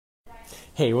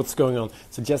Hey, what's going on?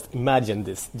 So just imagine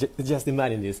this. Just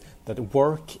imagine this, that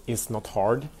work is not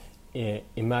hard.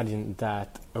 Imagine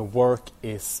that work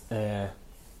is,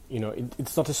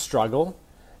 it's not a struggle,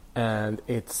 and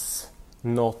it's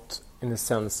not, in a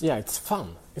sense, it's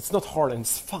fun. It's not hard and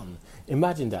it's fun.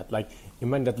 Imagine that.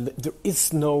 Imagine that there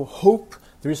is no hope.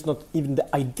 There is not even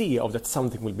the idea of that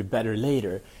something will be better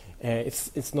later.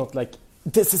 It's not like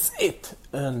this is it,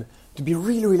 and to be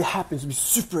really, really happy, to be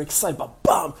super excited about,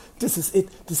 bam, this is it,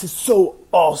 this is so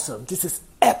awesome, this is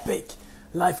epic,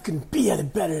 life couldn't be any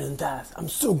better than that, I'm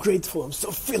so grateful, I'm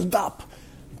so filled up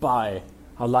by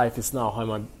how life is now, how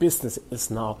my business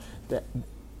is now, the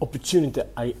opportunity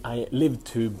I live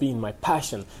to be in my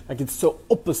passion. Like, it's so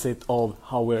opposite of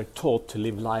how we're taught to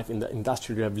live life in the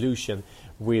Industrial Revolution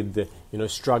with,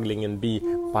 struggling and be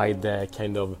by the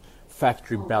kind of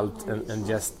factory belt and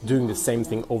just doing the same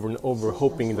thing over and over,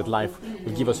 hoping that life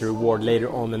will give us a reward later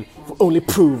on, and only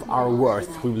prove our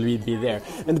worth, we will be there.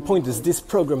 And the point is, this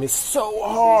program is so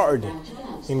hard.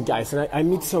 And guys, and I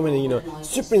meet so many,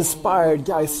 super inspired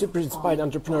guys, super inspired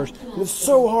entrepreneurs, and it's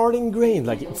so hard ingrained,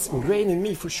 like it's ingrained in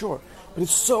me for sure, but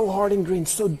it's so hard ingrained,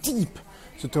 so deep.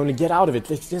 So to only get out of it,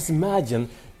 let's just imagine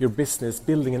your business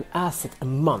building an asset a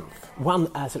month. One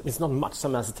asset is not much.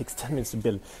 Some assets takes 10 minutes to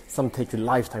build, some take a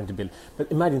lifetime to build.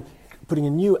 But imagine putting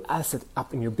a new asset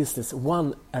up in your business,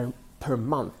 one per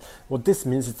month. What this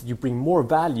means is that you bring more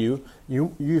value,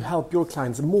 you help your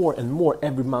clients more and more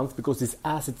every month, because these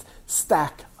assets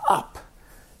stack up.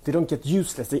 They don't get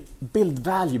useless, they build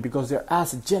value because they're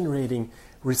asset generating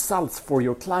results for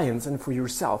your clients and for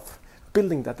yourself,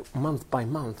 building that month by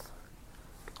month.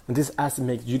 And this asset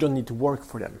makes you don't need to work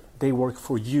for them. They work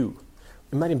for you.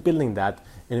 Imagine building that,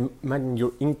 and imagine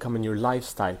your income and your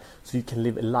lifestyle, so you can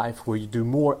live a life where you do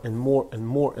more and more and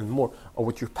more and more of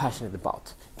what you're passionate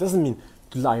about. It doesn't mean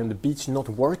to lie on the beach not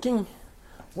working.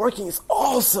 Working is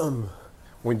awesome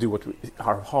when we do what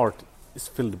our heart is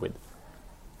filled with.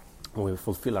 When we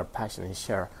fulfill our passion and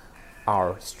share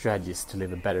our strategies to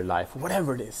live a better life,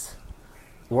 whatever it is.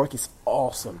 Work is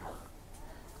awesome.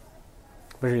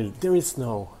 But really, there is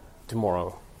no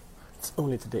tomorrow. It's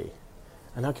only today.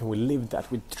 And how can we live that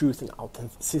with truth and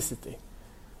authenticity?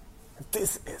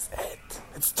 This is it.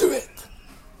 Let's do it.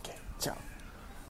 Okay, ciao.